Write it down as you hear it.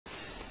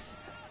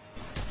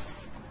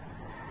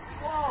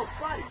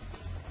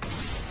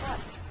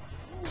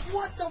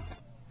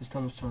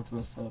stomach's trying to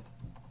mess up.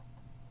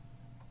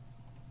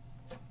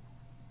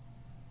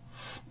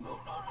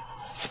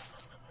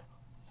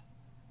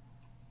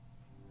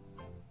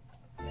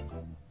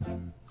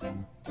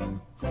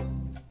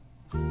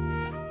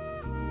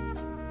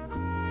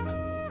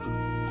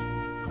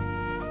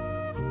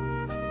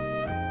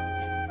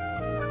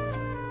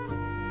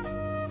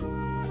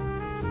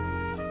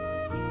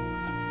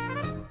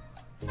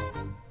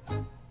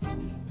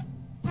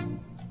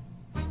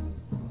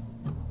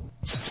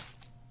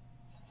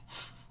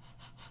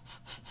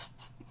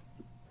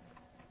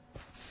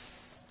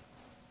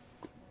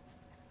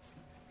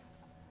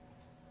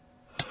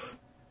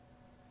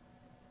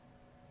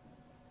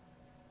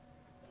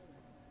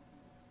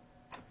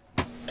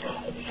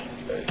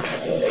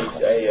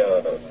 Hey,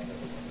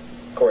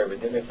 Corey,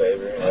 but do me a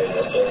favor.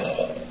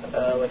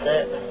 What's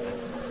that?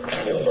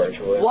 Get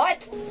virtual.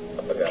 What?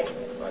 I forgot.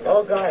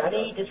 Oh, God, I need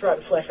to eat this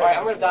rotten flesh. Alright,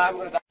 I'm gonna die, I'm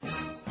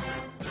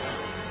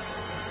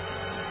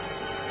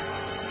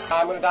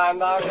gonna die,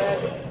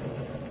 luaghed.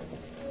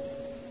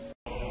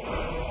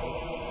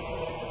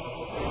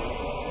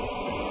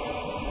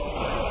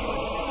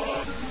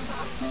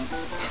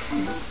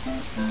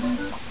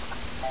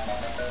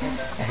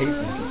 I hate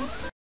thinking.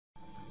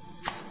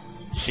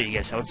 So you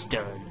guess how it's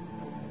done.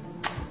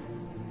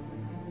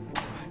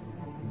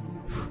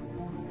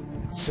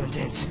 So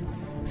intense.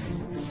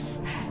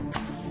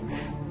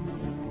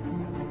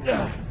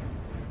 The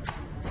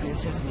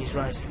intensity is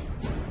rising.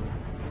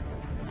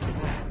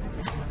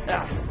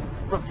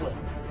 Front flip.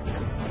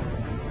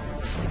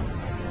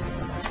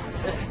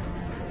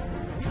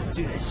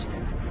 Do this.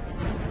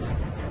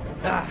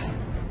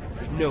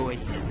 There's no way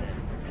you did that.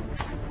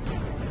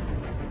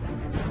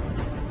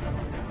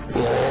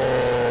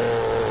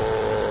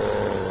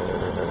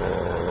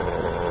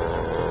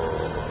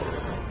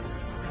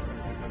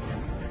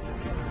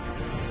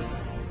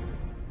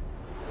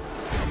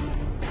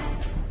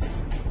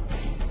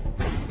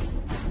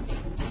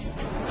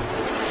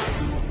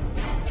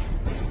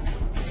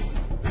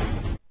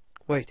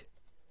 Wait,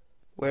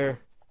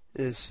 where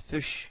is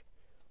Fish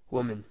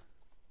Woman?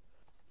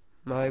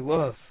 My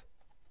love,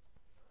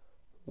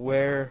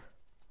 where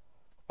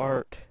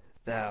art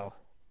thou?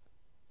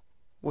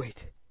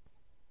 Wait,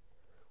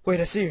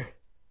 I see her.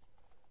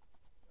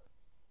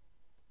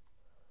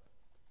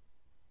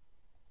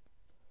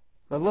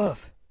 My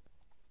love.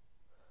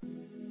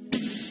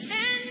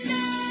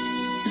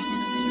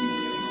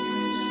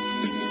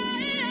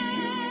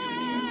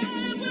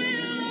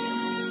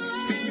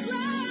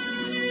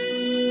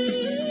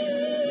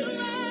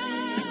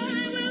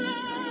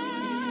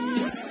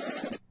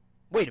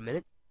 Wait a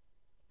minute.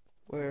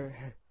 Where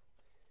have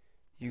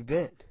you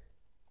been?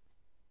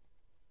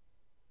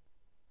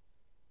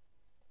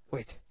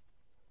 Wait.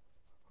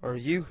 Are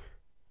you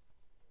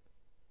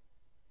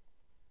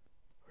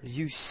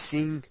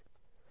seeing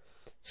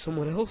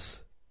someone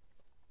else?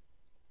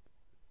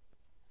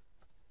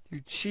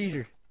 You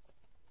cheater.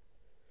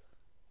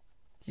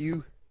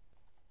 You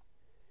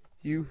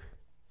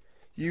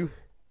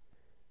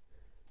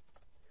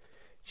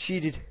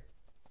cheated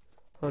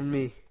on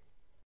me.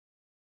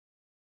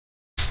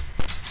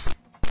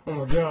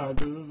 Oh my god,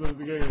 this is so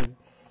good.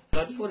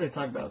 So I just wanted to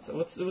talk about, so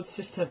let's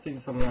just testing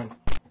something on.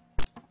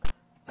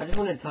 I just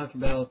wanted to talk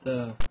about,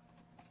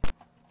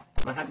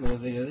 my Happy Meal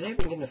videos. They've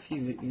been getting a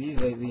few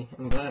views lately.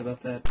 I'm glad about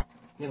that.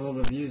 Getting a little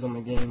bit of views on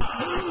my game.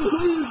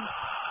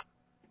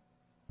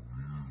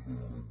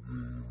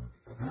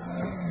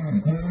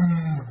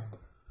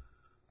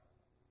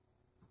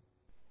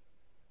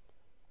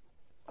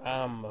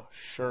 I'm a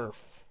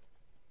sheriff.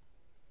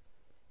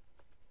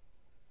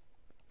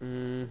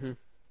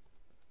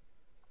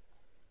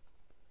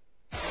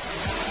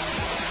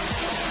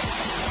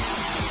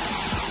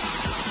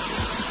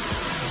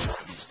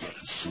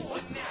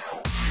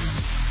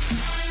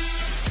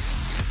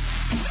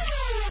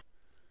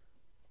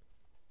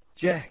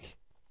 Jack,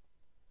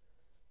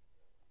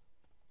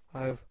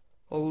 I've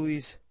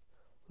always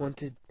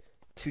wanted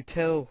to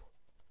tell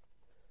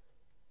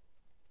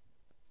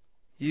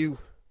you.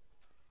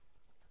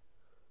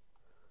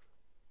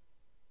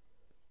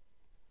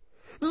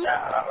 No!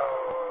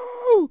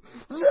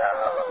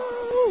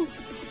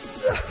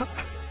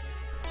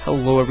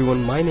 Hello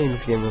everyone, my name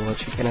is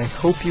luaghed, and I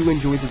hope you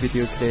enjoyed the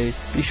video today.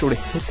 Be sure to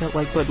hit that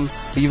like button,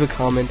 leave a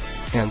comment,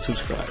 and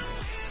subscribe.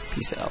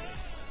 Peace out.